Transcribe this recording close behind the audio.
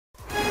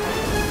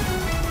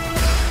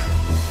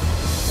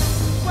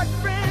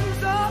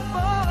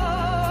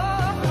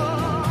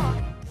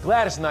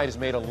Gladys Knight has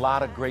made a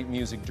lot of great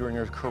music during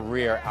her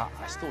career.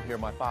 I still hear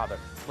my father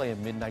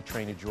playing Midnight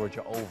Train to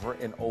Georgia over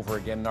and over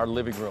again in our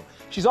living room.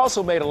 She's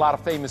also made a lot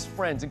of famous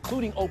friends,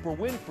 including Oprah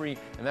Winfrey,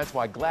 and that's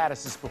why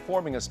Gladys is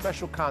performing a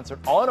special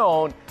concert on her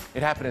own.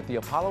 It happened at the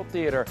Apollo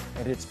Theater,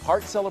 and it's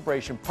part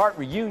celebration, part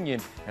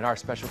reunion, and our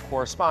special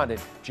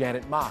correspondent,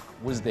 Janet Mock,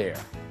 was there.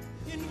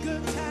 In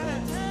good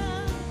times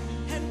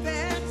and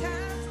bad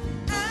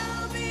times,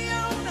 I'll be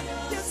on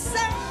your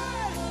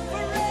side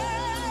forevermore.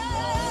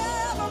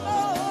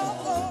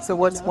 So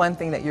what's one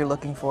thing that you're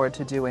looking forward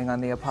to doing on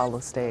the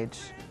Apollo stage?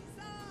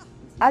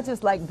 I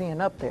just like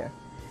being up there.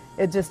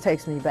 It just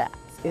takes me back.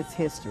 It's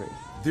history.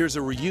 There's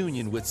a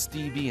reunion with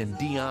Stevie and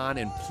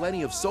Dionne and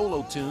plenty of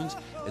solo tunes,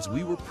 as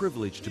we were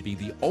privileged to be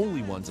the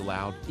only ones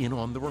allowed in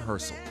on the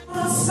rehearsal.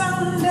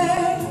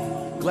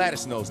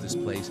 Gladys knows this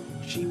place.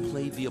 She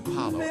played the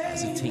Apollo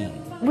as a teen.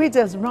 We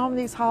just roamed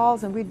these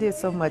halls and we did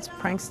so much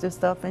prankster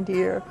stuff in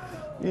here,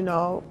 you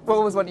know.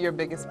 What was one of your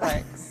biggest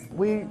pranks?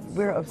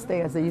 We're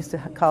upstairs. They used to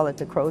call it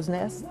the crow's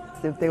nest.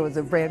 If there was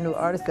a brand new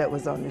artist that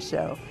was on the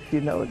show,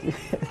 you know,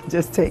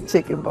 just take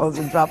chicken bones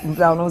and drop them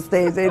down on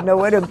stage. They didn't know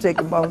where them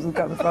chicken bones were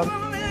coming from.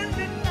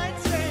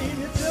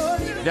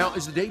 Now,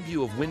 as the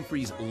debut of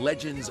Winfrey's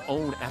Legends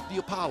Own at the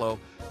Apollo,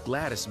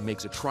 Gladys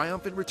makes a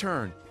triumphant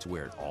return to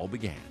where it all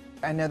began.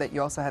 I know that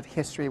you also have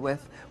history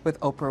with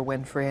Oprah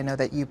Winfrey. I know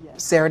that you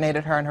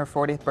serenaded her on her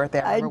 40th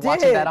birthday. I remember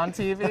watching that on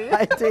TV.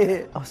 I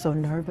did. I was so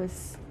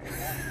nervous.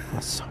 I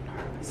was so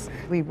nervous.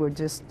 We were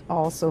just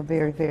all so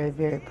very, very,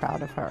 very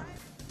proud of her.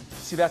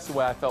 See, that's the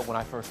way I felt when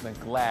I first met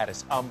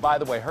Gladys. By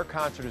the way, her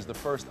concert is the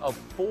first of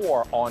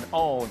 4 on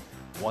OWN,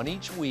 one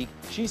each week.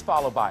 She's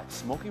followed by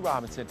Smokey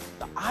Robinson,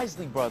 the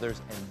Isley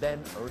Brothers, and then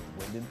Earth,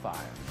 Wind & Fire.